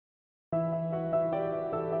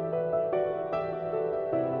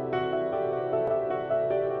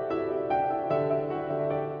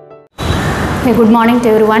Hey, good morning to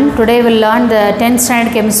everyone. Today we will learn the 10th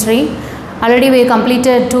standard chemistry. Already we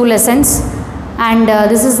completed 2 lessons and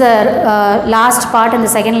this is the last part in the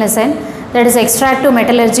second lesson, that is extractive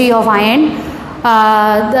metallurgy of iron.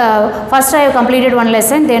 First I have completed one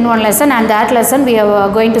lesson, then one lesson, and that lesson we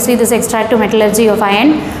are going to see this extractive metallurgy of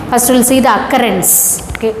iron. First we will see the occurrence,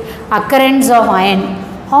 okay, occurrence of iron,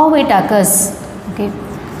 how it occurs, okay.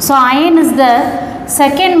 So iron is the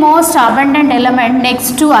second most abundant element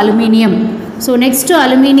next to aluminium. So next to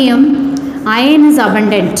aluminium, iron is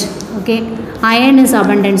abundant, okay, iron is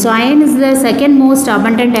abundant. So iron is the second most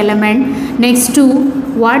abundant element next to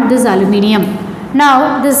what? This aluminium.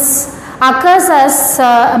 Now this occurs as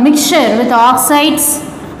a mixture with oxides,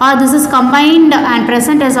 or this is combined and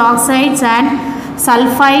present as oxides and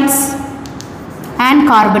sulfides and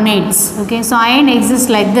carbonates, okay. So iron exists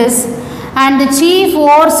like this, and the chief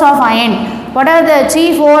ores of iron, what are the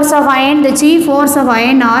chief ores of iron? The chief ores of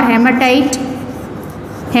iron are hematite,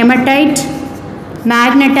 magnetite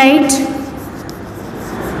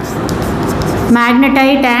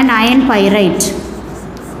and iron pyrite.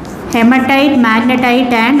 Hematite,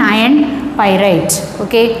 magnetite and iron pyrite,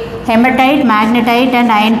 okay. Hematite, magnetite and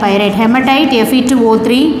iron pyrite. Hematite Fe2O3,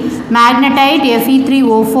 magnetite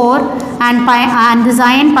Fe3O4 and this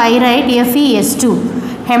iron pyrite FeS2.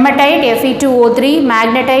 Hematite Fe2O3,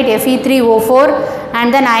 magnetite Fe3O4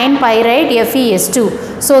 and then iron pyrite FeS2.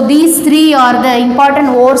 So these three are the important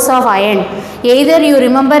ores of iron. Either you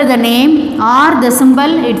remember the name or the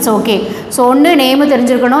symbol, it's okay. So only name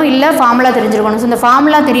therinjirukano illa formula therinjirukano. So the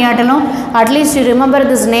formula theriyattalum, at least you remember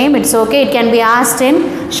this name, it's okay. It can be asked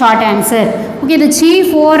in short answer. Okay, the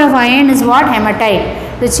chief ore of iron is what? Hematite.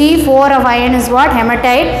 The chief ore of iron is what?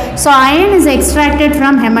 Hematite. So iron is extracted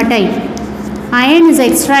from hematite. Iron is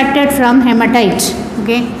extracted from hematite,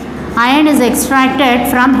 okay. Iron is extracted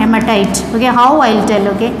from hematite, okay. How? I will tell,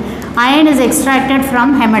 okay. Iron is extracted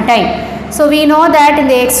from hematite. So we know that in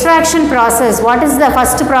the extraction process, what is the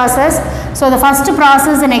first process? So the first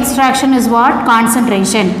process in extraction is what?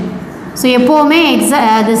 Concentration. So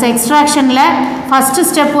this extraction la first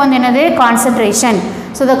step one enadhu concentration.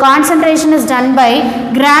 So the concentration is done by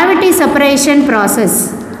gravity separation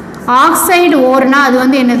process. Oxide ore na adu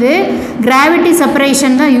vandu enadhu gravity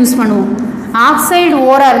separation da use பண்ணுவோம். Oxide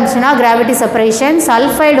ore இருந்துச்சுனா gravity separation,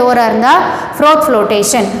 sulfide ore இருந்தா froth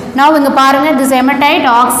flotation. Now இங்க பாருங்க, this hematite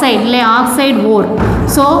oxide இல்ல oxide ore.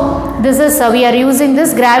 So this is we are using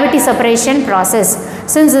this gravity separation process.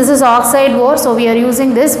 Since this is oxide ore, so we are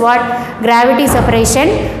using this what? Gravity separation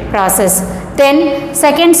process. Then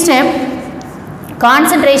second step,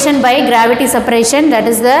 concentration by gravity separation, that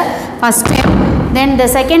is the first step. Then the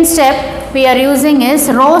second step we are using is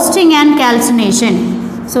roasting and calcination.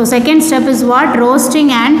 So second step is what? Roasting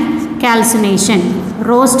and calcination.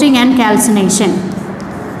 Roasting and calcination.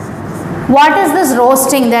 What is this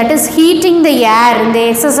roasting? That is heating the air in the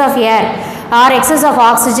excess of air or excess of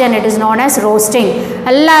oxygen, it is known as roasting.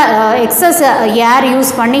 Excess air use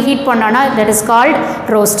panni heat pannana, that is called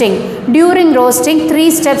roasting. During roasting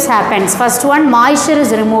 3 steps happens. First one, moisture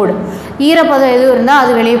is removed.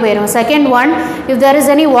 Second one, if there is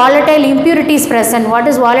any volatile impurities present. What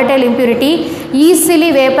is volatile impurity? Easily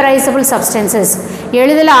vaporizable substances.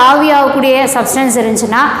 Substance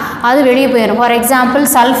for example,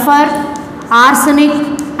 sulfur, arsenic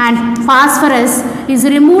and phosphorus is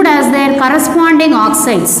removed as their corresponding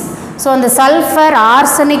oxides. So on the sulfur,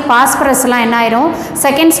 arsenic, phosphorus la enna airum,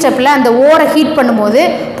 second step la and the ore heat பண்ணும்போது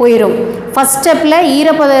போயிடும். First step la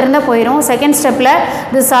ஈரப்பதம் இருந்தா போயிடும். Second step la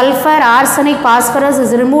the sulfur, arsenic, phosphorus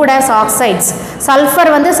is removed as oxides. Sulfur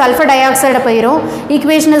வந்து sulfur dioxide போயிடும்.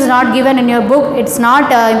 Equation is not given in your book. It's not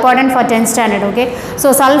important for 10th standard, okay. So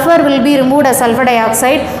sulfur will be removed as sulfur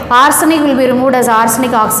dioxide, arsenic will be removed as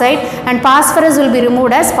arsenic oxide and phosphorus will be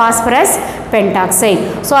removed as phosphorus pentoxide.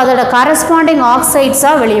 So அதோட corresponding oxides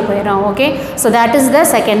are வெளியே போயிடும், okay. So that is the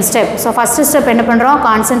second step. So first step என்ன பண்றோம்?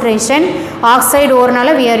 Concentration. Oxide ore-நால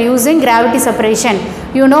we are using gravity separation.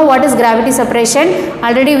 You know what is gravity separation?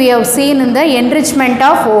 Already we have seen in the enrichment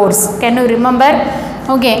of ores. Can you remember?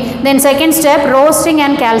 Okay. Then second step, roasting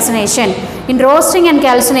and calcination. In roasting and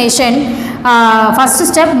calcination, first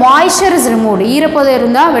step, moisture is removed. ஈரப்பதம்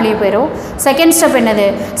இருந்தா வெளியே போயிடும். Second step என்னது?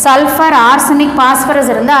 Sulfur, arsenic, phosphorus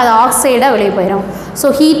இருந்தா அது oxide வெளியே போயிடும். So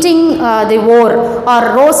heating the ore or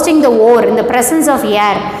roasting the ore in the presence of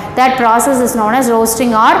air, that process is known as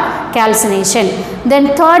roasting or calcination. Then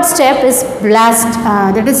third step is blast,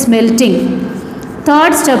 that is smelting.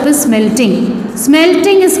 Third step is smelting.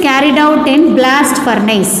 Smelting is carried out in blast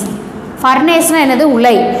furnace. Furnace na enadhu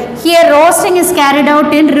ulai. Here roasting is carried out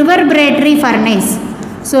in reverberatory furnace.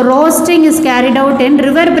 So roasting is carried out in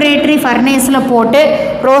reverberatory furnace la potu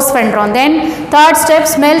roast pandrom. Then third step,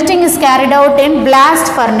 smelting is carried out in blast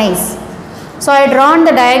furnace. So I drawn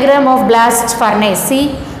the diagram of blast furnace. See,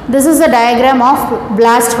 this is the diagram of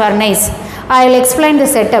blast furnace. I will explain the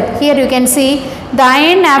setup. Here you can see the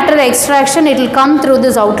iron after the extraction, it will come through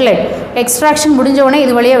this outlet. Extraction முடிஞ்ச உடனே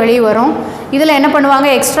இது வழியா வெளிய வரும். இதில் என்ன பண்ணுவாங்க,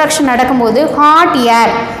 extraction நடக்கும்போது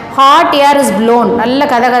ஹாட் ஏர் இஸ் ப்ளோன். நல்ல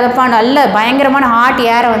கதகதப்பான நல்ல பயங்கரமான ஹாட்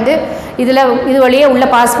ஏரை வந்து இது வழியே உள்ளே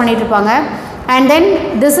பாஸ் பண்ணிட்டு இருப்பாங்க. And then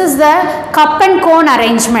this is the cup and cone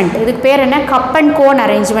arrangement. இதுக்கு பேர் என்ன, cup and cone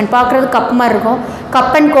arrangement. பார்க்குறது கப் மாதிரி இருக்கும்,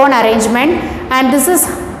 cup and cone arrangement. And this is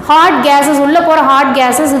hot gases, உள்ளே போகிற hot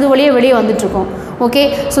gases இது வழியே வெளியே வந்துட்டுருக்கும். Okay,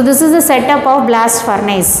 so this is the setup of blast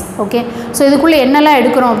furnace. Okay, so இதுக்குள்ளே என்னெல்லாம்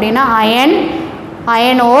எடுக்கிறோம் அப்படின்னா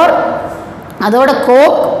அயன் ஓர், அதோட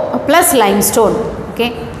Coke plus limestone. Okay,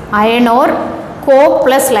 iron ore, Coke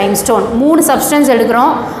plus limestone, 3 substance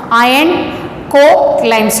எடுக்கிறோம். அயன், கோக்,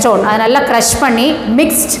 லைம்ஸ்டோன் அதை நல்லா க்ரஷ் பண்ணி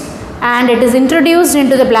mixed and it is introduced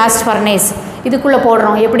in to the blast furnace. இதுக்குள்ளே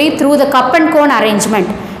போடுறோம் எப்படி, through the cub and cone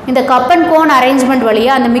arrangement. இந்த cup and cone arrangement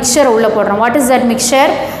வழியாக அந்த மிக்சரை உள்ளே போடுறோம். What is that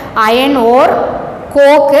mixer, iron ore,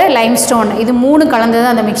 coke, limestone, இது 3 கலந்தது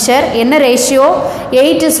அந்த மிக்சர். என்ன ரேஷியோ,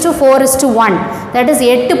 8:4:1. தட் இஸ்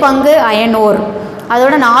 8 பங்கு அயன் ஓர்,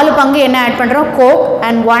 அதோட 4 பங்கு என்ன ஆட் பண்ணுறோம், Coke,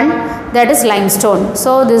 and 1 that is limestone.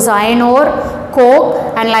 So this iron ore, coke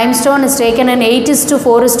and limestone is taken in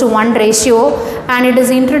 8:4:1 ratio and it is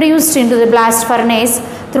introduced into the blast furnace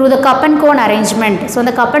through the cup and cone arrangement. So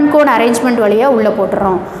the cup and cone arrangement valiya ulla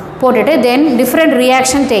poturom, potittu then different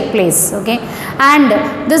reaction take place. Okay, and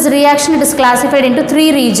this reaction it is classified into 3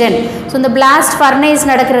 region. So in the blast furnace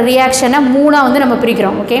nadakra reaction மூணா வந்து நம்ம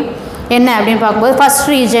பிரிக்கிறோம். Okay, என்ன அப்படின்னு பார்க்கும்போது first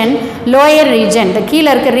region, lower region, இந்த கீழே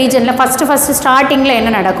இருக்க ரீஜனில் ஃபஸ்ட்டு ஸ்டார்டிங்கில்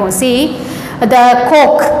என்ன நடக்கும், see the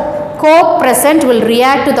coke present will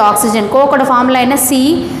react with oxygen. Coke oda formula enna, C,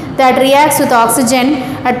 that reacts with oxygen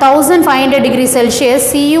at 1500 degrees Celsius.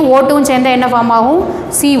 CuO2 சேர்ந்த என்ன ஃபார்ம் ஆகும்,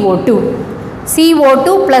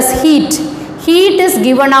 CO2 plus heat is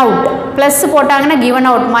given out. plus போட்டாங்கன்னா given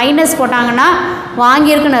out, minus போட்டாங்கன்னா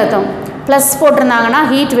வாங்கியிருக்குன்னு அர்த்தம், plus போட்டிருந்தாங்கன்னா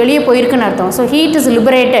heat வெளியே போயிருக்குன்னு அர்த்தம். So heat is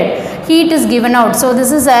liberated, heat is given out. So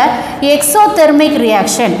this is a exothermic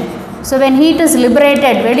reaction. So when heat is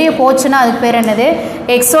liberated, வெளியே போச்சுன்னா அதுக்கு பேர் என்னது,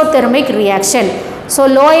 exothermic reaction. ஸோ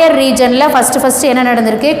லோயர் ரீஜனில் ஃபஸ்ட்டு என்ன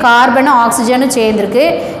நடந்திருக்கு, கார்பனும் ஆக்சிஜனும் சேர்ந்துருக்கு.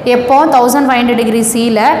 எப்போ 1500 டிகிரி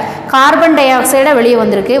சியில் கார்பன் டை ஆக்சைடாக வெளியே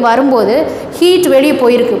வந்திருக்கு. வரும்போது ஹீட் வெளியே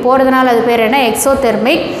போகிறதுனால அது பேர் என்ன,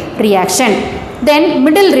 எக்ஸோதெர்மிக் ரியாக்ஷன். தென்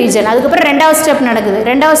மிடில் ரீஜன், அதுக்கப்புறம் ரெண்டாவது ஸ்டெப் நடக்குது.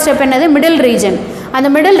 ரெண்டாவது ஸ்டெப் என்னது, மிடில் ரீஜன். அந்த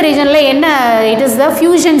மிடில் ரீஜனில் என்ன, it is the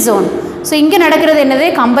fusion zone. So இங்கே நடக்கிறது என்னது,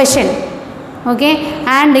 கம்பஷன். ஓகே,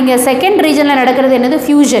 அண்ட் இங்கே செகண்ட் ரீஜனில் நடக்கிறது என்னது,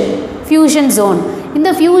 ஃபியூஷன் ஜோன். இந்த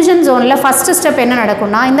ஃபியூஷன் ஜோனில் ஃபஸ்ட்டு ஸ்டெப் என்ன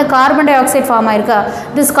நடக்கும்னா, இந்த கார்பன் டை ஆக்சைடு ஃபார்ம் ஆயிருக்கா,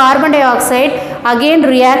 this carbon di oxide again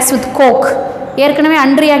reacts with Coke. ஏற்கனவே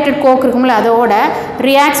அன்ரியாக்டட் கோக் இருக்கும்ல, அதோட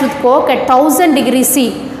reacts with Coke at 1000 degree C.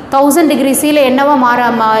 1000 degree சியில் என்னவோ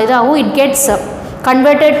இதாகும், it gets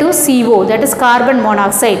converted to CO, that is carbon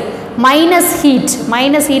monoxide. Minus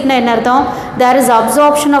ஹீட்னா என்ன அர்த்தம், there is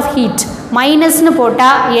absorption of heat. மைனஸ்னு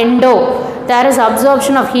போட்டால் endo, there is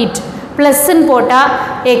absorption of heat. plus ன்னு போட்டால்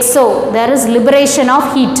exo, there is liberation of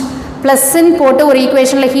heat. plus ன்னு போட்டு ஒரு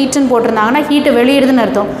ஈக்குவேஷனில் ஹீட்னு போட்டிருந்தாங்கன்னா ஹீட்டு வெளியிடுதுன்னு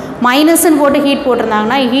அர்த்தம். மைனஸ்ன்னு போட்டு ஹீட்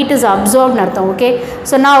போட்டிருந்தாங்கன்னா ஹீட் இஸ் அப்சார்ப்னு அர்த்தம். Okay,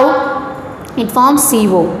 so now it forms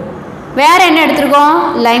CO. வேறு என்ன எடுத்துருக்கோம்,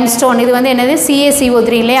 லைம்ஸ்டோன். இது வந்து என்னது,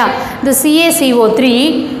 CaCO3 இல்லையா. இந்த CaCO3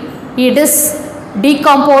 it is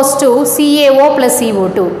decomposed to CaO plus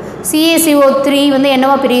CO2. CaCO3 வந்து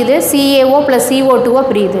என்னவா பிரியுது, CaO plus CO2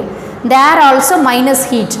 பிரியுது. There also minus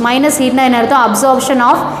heat na என்ன அர்த்தம், absorption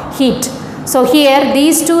of heat. So here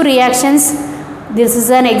these two reactions, this is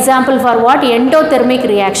an example for what, endothermic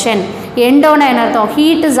reaction. endona என்ன அர்த்தம்,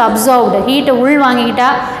 heat is absorbed, heat உள் வாங்கிக்கிட்டா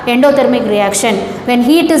endothermic reaction. when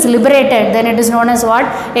heat is liberated then it is known as what,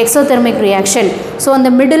 exothermic reaction. so in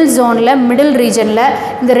the middle zone la, middle region la,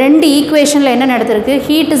 இந்த ரெண்டு ஈக்குவேஷனில் என்ன நடந்திருக்கு,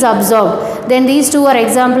 heat is absorbed, then these two are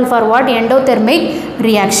example for what, endothermic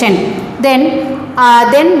reaction.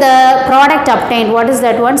 then the product obtained, what is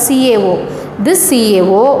that one, CaO. this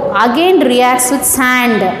CaO again reacts with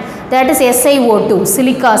sand, that is SiO2,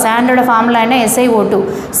 silica. sand oda formula enna, SiO2.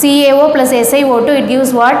 CaO plus SiO2 it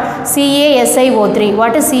gives what, CaSiO3.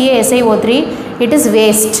 what is CaSiO3, it is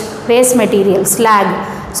waste material, slag.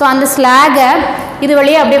 So அந்த ஸ்லாகை இது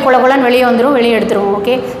வழியே அப்படியே கொலன்னு வெளியே வந்துடும், வெளியே எடுத்துருவோம்.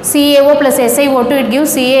 Okay, CaO plus SiO2 it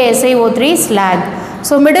gives CaSiO3 slag.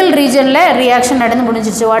 So middle ரீஜனில் ரியாக்ஷன் நடந்து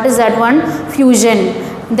முடிஞ்சிச்சு. What is that one, fusion.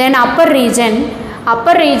 Then Appar region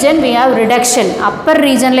we have reduction. Appar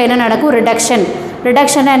ரீஜனில் என்ன நடக்கும்,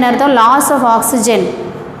 ரிடக்ஷன் என்ன அர்த்தம், loss of oxygen.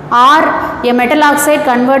 or a metal oxide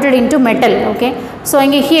converted into metal. Okay, so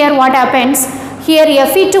here what happens, here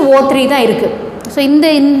Fe2O3 தான் இருக்கு. ஸோ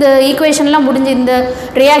இந்த ஈக்குவேஷன்லாம் முடிஞ்சு இந்த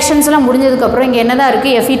ரியாக்ஷன்ஸ்லாம் முடிஞ்சதுக்கப்புறம் இங்கே என்ன தான்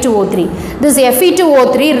இருக்குது, Fe2O3. This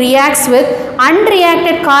Fe2O3 reacts with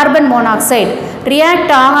unreacted carbon monoxide.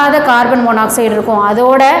 React ஆகாத கார்பன் மோனாக்சைடு இருக்கும்,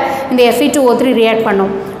 அதோட இந்த Fe2O3 ரியாக்ட்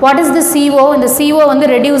பண்ணும். What is the CO? இந்த CO வந்து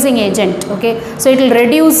reducing agent. Okay, so it will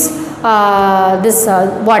reduce this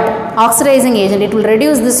what oxidizing agent. It will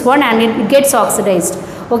reduce this one and it gets oxidized.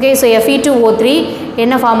 Okay, so Fe2O3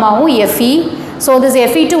 என்ன form ஆகும், Fe. So this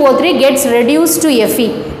Fe2O3 gets reduced to Fe.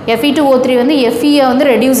 Fe2O3 வந்து Fe வந்து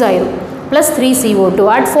reduce ஆயிரும் plus 3CO2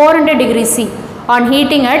 at 400 degrees C on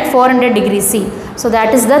heating at 400 degrees C. So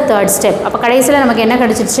that is the third step. அப்போ கடைசியில் நமக்கு என்ன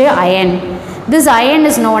கிடைச்சிச்சு, iron. This iron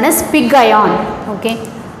is known as pig ion. Okay,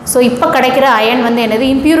 so இப்போ கிடைக்கிற iron வந்து என்னது,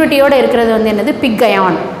 impurityயோட இருக்கிறது வந்து என்னது, pig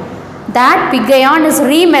ion. That pig ion is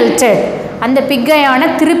remelted. அந்த pig ion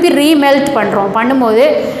திருப்பி remelt பண்ணும்போது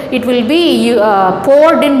it will be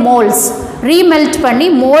poured in molds. remelt பண்ணி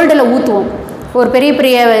மோல்டில் ஊற்றுவோம், ஒரு பெரிய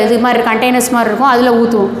பெரிய இது மாதிரி கண்டெய்னர்ஸ் மாதிரி இருக்கும், அதில்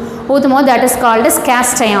ஊற்றும் போது that is called as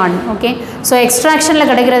cast ion. Okay, so extractionல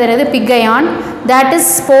கிடைக்கிறது என்னது, pig ion. that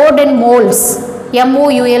is poured in molds,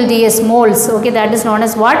 MOULDS, molds. Okay, that is known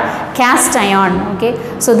as what, cast ion. Okay,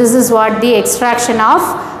 so this is what the extraction of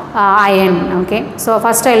iron. Okay, so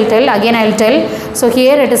first I will tell, again I will tell. So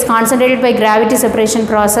here it is concentrated by gravity separation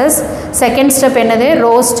process. Second step என்னது,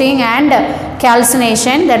 roasting and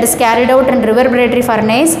calcination, that is carried out in reverberatory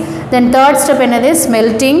furnace. Then third step என்னது,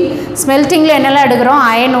 smelting. smeltingல என்னெல்லாம் எடுக்கிறோம்,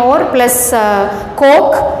 iron ore plus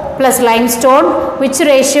coke plus limestone, which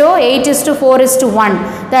ratio 8:4:1.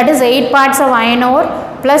 that is 8 parts of iron ore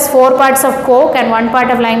plus 4 parts of coke and 1 part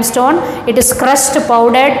of limestone. It is crushed,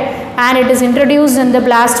 powdered, and it is introduced in the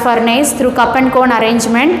blast furnace through cup and cone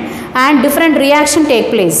arrangement, and different reaction take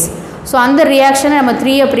place. So on the reaction நம்ம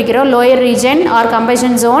 3 பிரிக்கிறோம், lower region or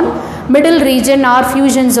combustion zone, middle region or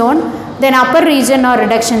fusion zone, then upper region or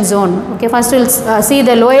reduction zone. Okay, first we'll see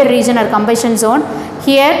the lower region or combustion zone.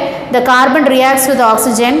 Here the carbon reacts with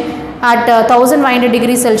oxygen at 1500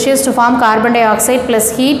 degrees Celsius to form carbon dioxide plus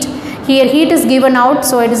heat. Here heat is given out,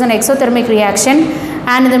 so it is an exothermic reaction.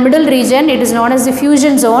 And in the middle region it is known as the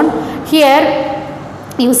fusion zone. Here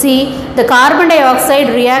you see the carbon dioxide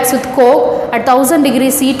reacts with coke at 1000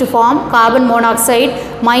 degrees C to form carbon monoxide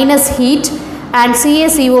minus heat, and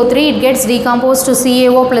CaCO3 it gets decomposed to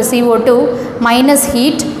CaO plus CO2 minus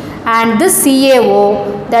heat, and this CaO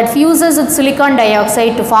that fuses with silicon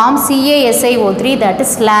dioxide to form CaSiO3, that is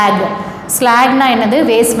slag. slag na என்னது,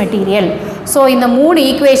 waste material. So இந்த மூணு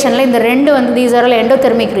ஈக்குவேஷனில் இந்த ரெண்டு வந்து these are all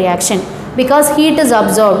endothermic reaction because heat is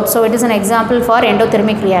absorbed. So it is an example for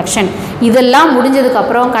endothermic reaction. இதெல்லாம்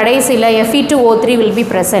முடிஞ்சதுக்கப்புறம் கடைசியில் Fe2O3 will be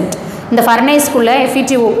present. இந்த ஃபர்னேஸ்க்குள்ளே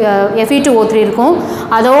Fe2O3 இருக்கும்,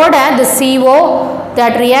 அதோட the CO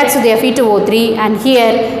that reacts with Fe2O3, and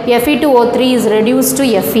here Fe2O3 is reduced to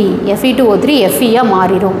Fe. Fe2O3 Fe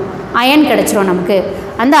மாறிடும், iron கிடச்சிரும் நமக்கு.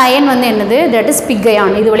 அந்த அயன் வந்து என்னது, that is pig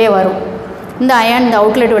ion. இது வழியே வரும், இந்த அயன் இந்த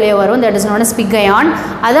அவுட்லெட் வழியே வரும், that is known as pig ion.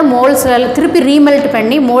 அதை மோல்ட்ஸில் திருப்பி ரீமெல்ட்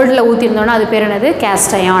பண்ணி மோல்டில் ஊற்றிருந்தோன்னா அது பேர் என்னது,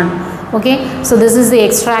 cast ion. Okay, so this is the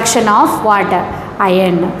extraction of what,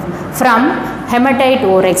 iron from hematite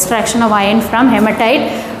ore. Extraction of iron from hematite,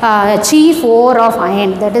 chief ore of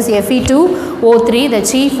iron, that is Fe2O3, the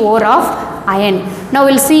chief ore of iron. Now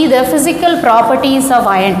we'll see the physical properties of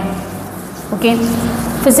iron. Okay,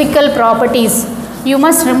 physical properties. You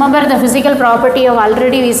must remember the physical property of,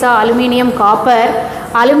 already we saw aluminium, copper.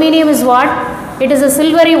 Aluminium is what? It is a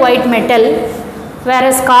silvery white metal,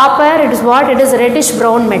 whereas copper, it is what? It is reddish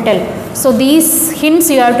brown metal. So these hints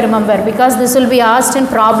you have to remember because this will be asked in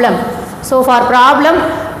problem. So for problem,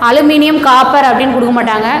 aluminium, copper அப்படின்னு கொடுக்க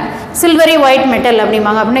மாட்டாங்க, silvery white metal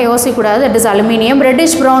அப்படிம்பாங்க, அப்படின்னா யோசிக்கக்கூடாது. that is aluminium.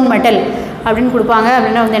 reddish brown metal அப்படின்னு கொடுப்பாங்க,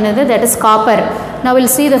 அப்படின்னா வந்து என்னது, that is copper. Now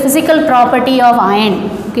we'll see the physical property of iron.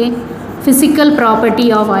 Okay, physical property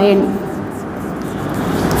of iron.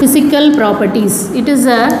 Physical properties. It is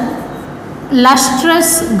a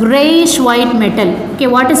lustrous grayish white metal. Okay,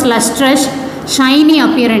 what is lustrous? Shiny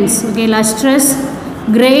appearance. Okay, lustrous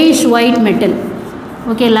grayish white metal.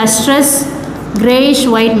 Okay, lustrous grayish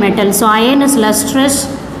white metal. So iron is lustrous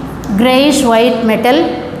grayish white metal.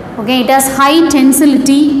 Okay, it has high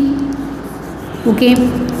tensility. Okay,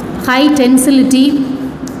 high tensility,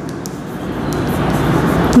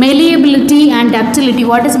 malleability and ductility.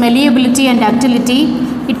 What is malleability and ductility?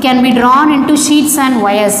 It can be drawn into sheets and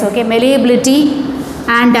wires. Okay, malleability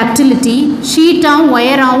and ductility. sheet ஆகும்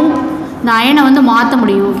wire ஆகும் இந்த அயனை வந்து மாற்ற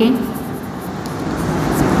முடியும். Okay,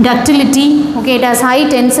 ductility. Okay, it has high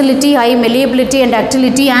tensility, high malleability and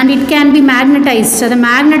ductility, and it can be magnetized. அது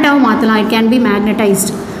magnet ஆகும் மாற்றலாம், it can be magnetized.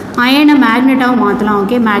 iron a magnet ஆக மாற்றலாம்.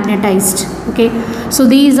 Okay, magnetized. Okay, so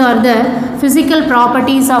these are the physical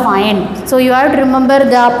properties of iron. So you have to remember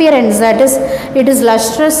the appearance, that is it is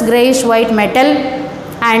lustrous grayish white metal,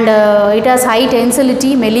 and it has high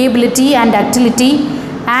tensility, malleability and ductility,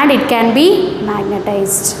 and it can be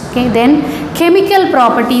magnetized. Okay, then chemical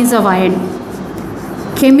properties of iron.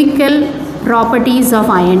 Chemical properties of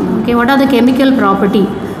iron. Okay, what are the chemical property?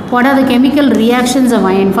 What are the chemical reactions of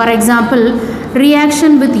iron? For example,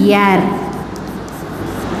 reaction with air.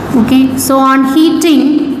 Okay, so on heating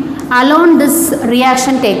alone this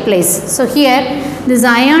reaction take place. So here this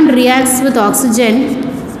iron reacts with oxygen.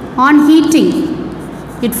 On heating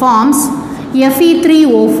it forms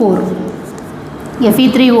Fe3O4.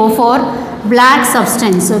 Fe3O4 black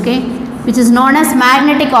substance, okay, which is known as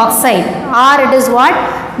magnetic oxide, or it is what?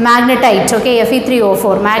 Magnetite. Okay,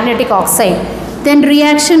 Fe3O4 magnetic oxide. Then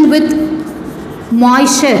reaction with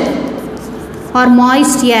moisture or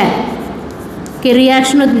moist air. Okay,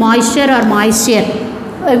 reaction with moisture or moisture.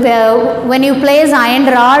 When you place iron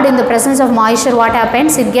rod in the presence of moisture, what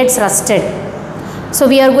happens? It gets rusted. So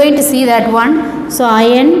we are going to see that one. So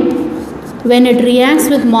iron, when it reacts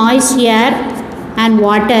with moist air and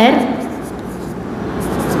water,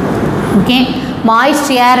 okay, moist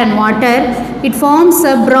air and water, it forms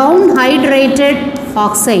a brown hydrated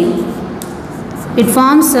oxide. It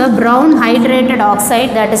forms a brown hydrated oxide,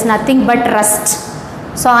 that is nothing but rust.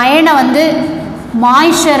 So iron வந்து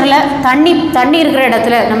மாய்ஸ்சரில் தண்ணி இருக்கிற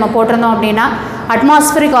இடத்துல நம்ம போட்டிருந்தோம் அப்படின்னா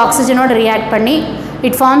atmospheric ஆக்சிஜனோடு react பண்ணி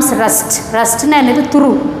it forms rust. ரஸ்ட்னா என்னது?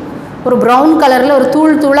 துரு. ஒரு ப்ரௌன் கலரில்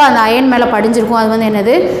ஒரு தூளாக அந்த அயன் மேலே படிஞ்சிருக்கும், அது வந்து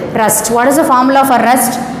என்னது? Rust. What is the formula for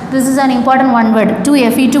rust? This is an important one word,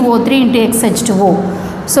 2Fe2O3 into XH2O.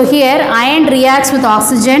 So here iron reacts with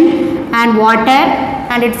oxygen and water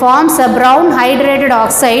and it forms a brown hydrated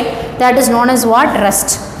oxide, that is known as what? Rust.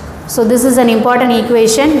 So this is an important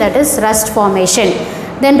equation, that is rust formation.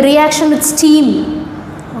 Then reaction with steam.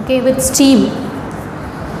 Okay, with steam.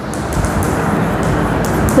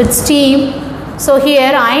 With steam. So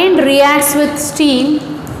here iron reacts with steam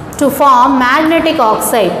to form magnetic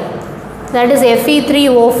oxide, that is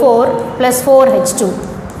Fe3O4 plus 4H2.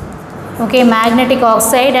 Okay, magnetic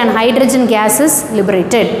oxide and hydrogen gas is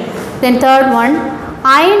liberated. Then third one,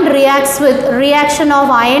 iron reacts with reaction of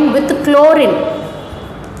iron with chlorine.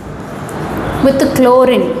 With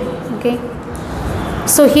chlorine. Okay,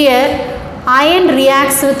 so here iron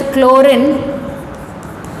reacts with chlorine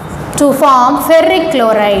to form ferric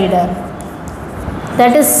chloride,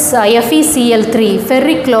 that is FeCl3.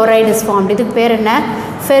 Ferric chloride is formed. இதுக்கு பேர் என்ன?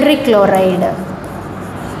 Ferric chloride.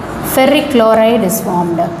 Ferric chloride is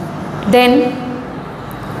formed. Then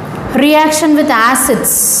reaction with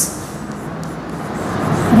acids.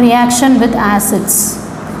 Reaction with acids.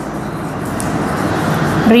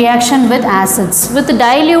 Reaction with acids. With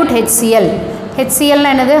dilute HCl. HCl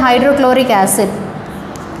என்னது? hydrochloric acid.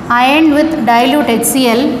 Iron with dilute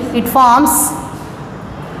HCl, it forms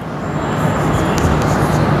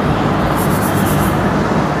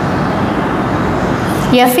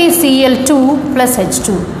FeCl2 plus H2.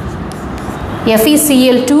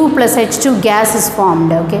 FeCl2 plus H2 gas is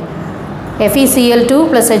formed. Okay, FeCl2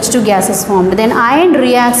 plus H2 gas is formed. Then iron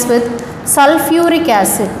reacts with sulfuric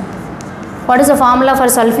acid. What is the formula for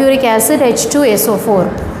sulfuric acid? H2SO4.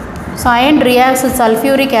 So iron reacts with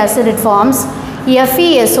sulfuric acid, it forms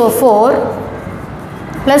FeSO4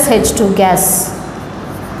 plus H2 gas.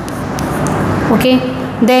 Okay,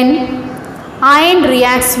 then iron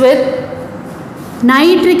reacts with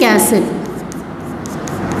nitric acid.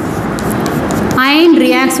 Iron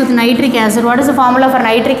reacts with nitric acid. What is the formula for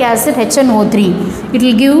nitric acid? HNO3. It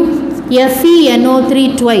will give FeNO3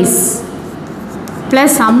 twice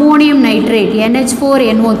plus ammonium nitrate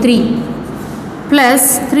NH4NO3 plus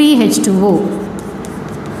 3H2O.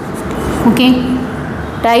 Okay,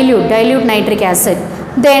 dilute nitric acid.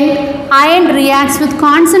 Then iron reacts with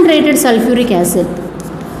concentrated sulfuric acid.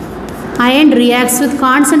 Iron reacts with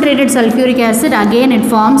concentrated sulfuric acid, again it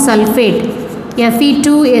forms sulfate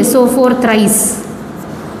Fe2SO4 thrice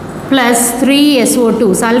plus 3SO2.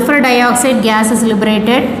 Sulfur dioxide gas is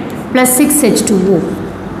liberated plus 6H2O.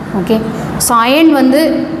 Okay, so iron வந்து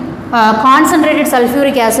concentrated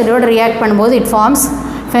sulfuric acid ஓட react பண்ணும்போது it forms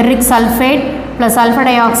ferric sulfate plus sulfur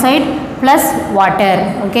dioxide plus water.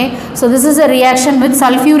 Okay, so this is a reaction with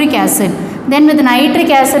sulfuric acid. Then with nitric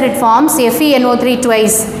acid it forms FeNO3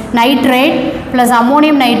 twice, nitrate plus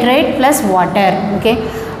ammonium nitrate plus water. Okay,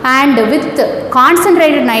 and with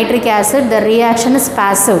concentrated nitric acid the reaction is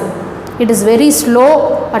passive. It is very slow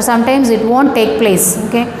or sometimes it won't take place.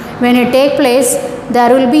 Okay, when it take place, there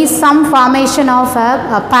will be some formation of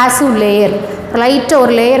a passive layer. Light or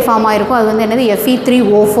layer form ஆயிருக்கும், அது வந்து என்னது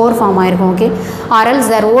Fe3O4 form ஆயிருக்கும். Okay, or else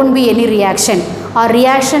there won't be any reaction, or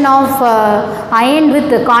reaction of iron with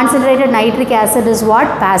concentrated nitric acid is what?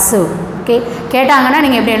 Passive. Okay, கேட்டாங்கன்னா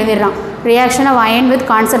நீங்க எப்படி எழுதிடலாம், reaction of iron with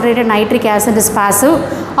concentrated nitric acid is passive,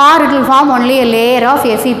 or it will form only a layer of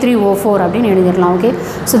Fe3O4 அப்படின்னு எழுதிடலாம். Okay,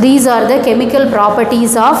 so these are the chemical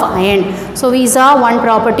properties of iron. So we saw one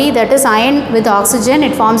property, that is iron with oxygen,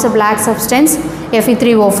 it forms a black substance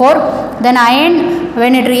Fe3O4. Then iron,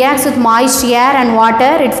 when it reacts with moist air and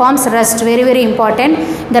water, it forms rust. Very very important.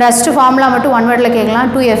 The rust formula mattum one word la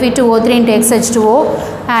kekkalam, 2Fe2O3 into XH2O.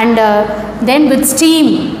 And then with steam,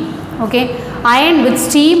 okay, iron with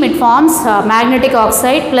steam it forms magnetic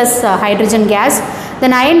oxide plus hydrogen gas.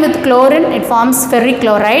 Then iron with chlorine it forms ferric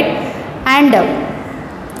chloride, and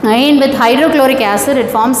iron with hydrochloric acid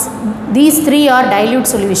it forms, these three are dilute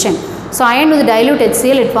solution. So iron with dilute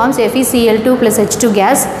HCl it forms FeCl2 plus H2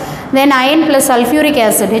 gas. Then iron plus sulfuric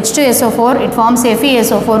acid H2SO4 it forms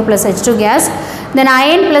FeSO4 plus H2 gas. Then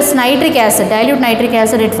iron plus nitric acid, dilute nitric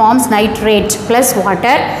acid, it forms nitrate plus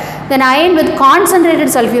water. Then iron with concentrated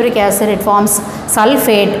sulfuric acid it forms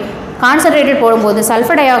sulfate. Concentrated போடும்போது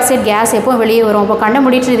sulfur dioxide gas எப்போ வெளியே வரும், அப்போ கண்ண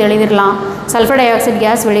மூடிட்டு இது எழுதிடலாம், sulfur dioxide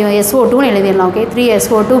gas வெளியே SO2 எழுதிடலாம். Okay,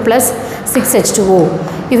 3SO2 plus 6H2O.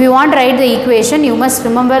 If you want to write the equation, you must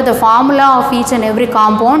remember the formula of each and every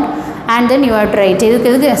compound, and then you have to write.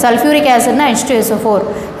 இதுக்கு sulfuric acid na H2SO4,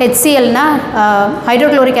 HCl na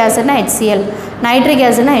hydrochloric acid na HCl, nitric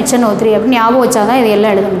acid na HNO3 அப்படி ஞாபகம் வச்சாதான் இது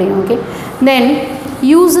எல்லாம் எழுத முடியும். Okay, then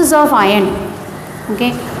uses of iron.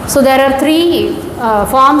 Okay, so there are three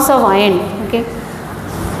forms of iron. Okay,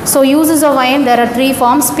 so uses of iron, there are three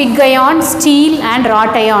forms: pig iron, steel and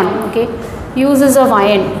wrought iron. Okay, uses of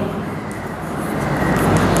iron: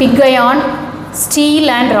 pig iron, steel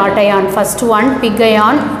and wrought iron. First one, pig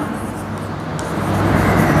iron,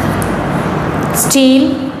 steel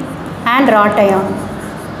and wrought iron.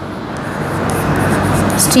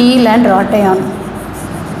 Steel and wrought iron.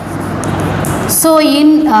 So in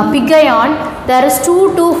pig iron there is 2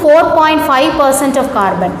 to 4.5% of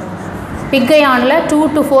carbon. Pig iron la 2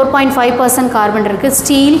 to 4.5% carbon irukku.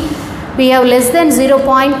 Steel we have less than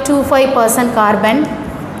 0.25% carbon,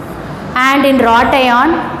 and in wrought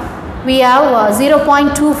iron we have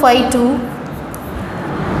 0.25 to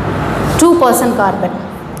 2% carbon.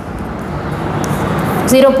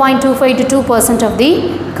 0.25 to 2% of the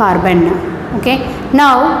carbon. Okay,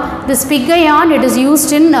 now this pig iron, it is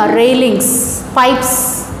used in railings, pipes,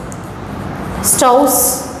 stoves,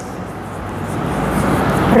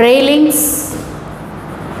 railings,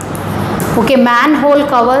 okay, manhole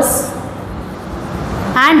covers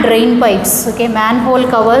and drain pipes. Okay, manhole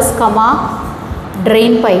covers comma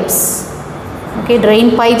drain pipes. Okay, drain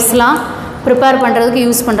pipes la prepare பண்றதுக்கு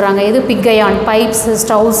use பண்றாங்க. இது pig iron, pipes,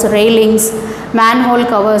 stoves, railings, manhole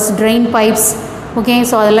covers, drain pipes. Okay,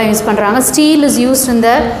 so அதெல்லாம் use பண்றாங்க. Steel is used in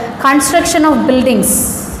the construction of buildings.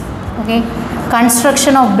 Okay,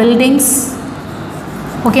 construction of buildings.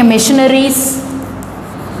 Okay, machineries,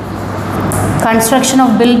 construction of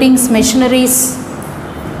buildings, machineries,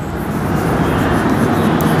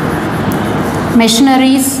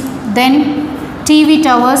 then TV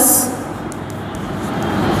towers,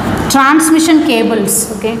 transmission cables.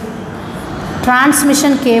 Okay,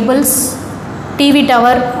 transmission cables, TV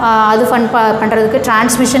tower adu fun பண்றதுக்கு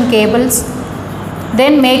transmission cables.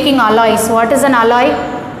 Then making alloys. What is an alloy?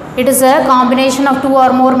 It is a combination of two or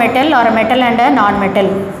more metal, or a metal and a non-metal.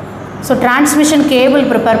 So transmission cable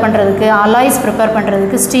prepare பண்றதுக்கு, alloys prepare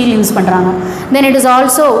பண்றதுக்கு steel use பண்றாங்க. Then it is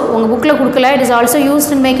also உங்க bookல கொடுக்கல, it is also used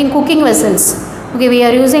in making cooking vessels. Okay, we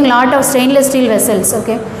are using lot of stainless steel vessels.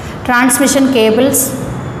 Okay, transmission cables,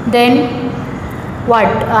 then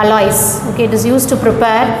what? Alloys. Okay, it is used to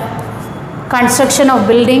prepare construction of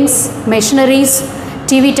buildings, machineries,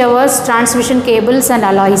 TV towers, transmission cables and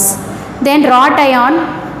alloys. Then wrought iron,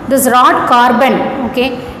 this wrought carbon, okay,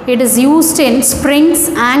 it is used in springs,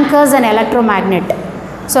 anchors and electromagnet.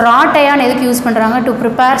 So wrought iron edukku use பண்றாங்க? To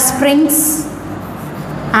prepare springs,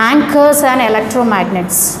 anchors and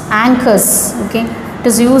electromagnets. Anchors, okay, it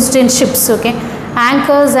is used in ships. Okay,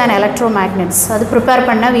 anchors and electromagnets, adu prepare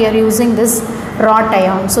panna we are using this wrought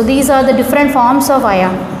iron. So these are the different forms of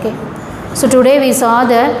iron. Okay, so today we saw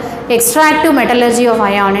the extractive metallurgy of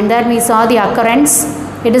iron. In that we saw the occurrence.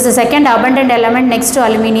 It is the second abundant element next to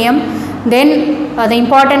aluminium. Then the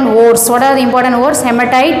important ores. What are the important ores?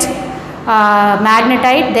 Hematite,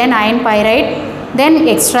 magnetite, then iron pyrite. Then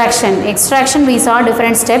extraction. Extraction we saw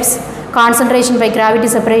different steps: concentration by gravity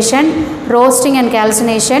separation, roasting and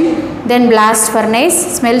calcination, then blast furnace,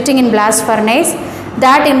 smelting in blast furnace,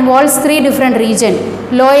 that involves 3 different region.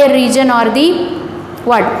 Lower region or the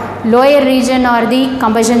what? Lower region or the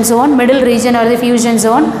combustion zone, middle region or the fusion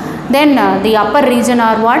zone, then the upper region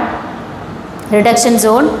or what? Reduction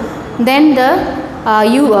zone. Then the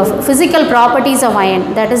physical properties of iron,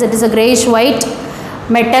 that is it is a greyish white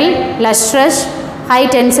metal, lustrous, high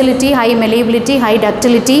tensility, high malleability, high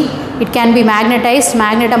ductility. It can be magnetized,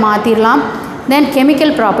 magneta மாத்திரலாம். Then chemical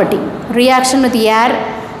property, reaction with air,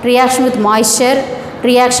 reaction with moisture,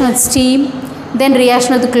 reaction with steam, then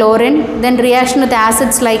reaction with chlorine, then reaction with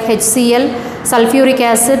acids like HCl, sulfuric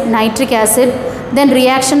acid, nitric acid, then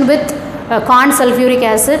reaction with corn sulfuric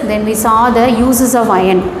acid. Then we saw the uses of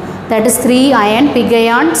iron, that is 3 iron, pig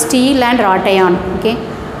iron, steel and wrought iron, okay,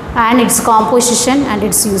 and its composition and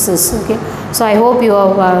its uses, okay. So I hope you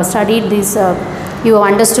have studied this, you have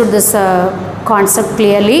understood this concept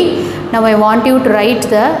clearly. Now I want you to write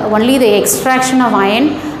only the extraction of iron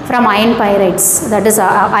from iron pyrites, that is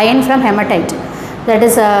iron from hematite, that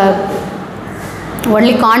is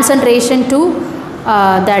only concentration to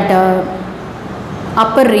that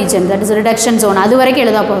upper region, that is reduction zone. அது வரைக்கும்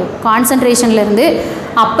எழுதா போதும். கான்சன்ட்ரேஷன்ல இருந்து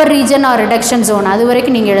upper region or reduction zone அது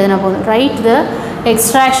வரைக்கும் நீங்கள் எழுதினா போதும். Write the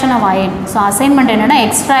extraction of iron. So assignment என்னன்னா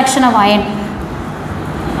extraction of iron.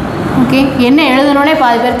 Okay, என்ன எழுதணும்னே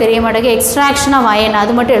பாதி பேர் தெரிய மாட்டேங்குது. extraction of iron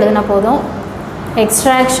அது மட்டும் எழுதினா போதும்.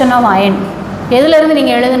 extraction of iron எதுல இருந்து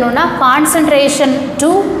நீங்கள் எழுதணும்னா concentration to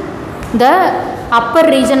the upper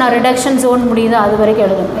region or reduction zone முடியுது அது வரைக்கும்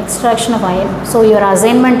எழுதணும். extraction of iron. So your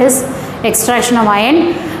assignment is extraction of iron.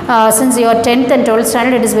 Since you are 10th and 12th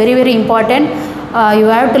standard, it is very very important. You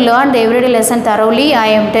have to learn the everyday lesson thoroughly. I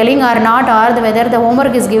am telling or not, or whether the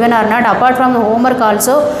homework is given or not, apart from the homework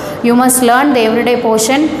also you must learn the everyday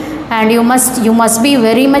portion, and you must be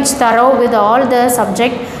very much thorough with all the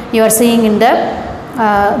subject you are seeing in the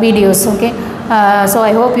videos, okay. So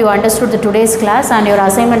I hope you understood the today's class and your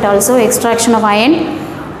assignment also extraction of iron,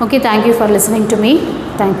 okay. Thank you for listening to me.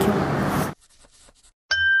 Thank you.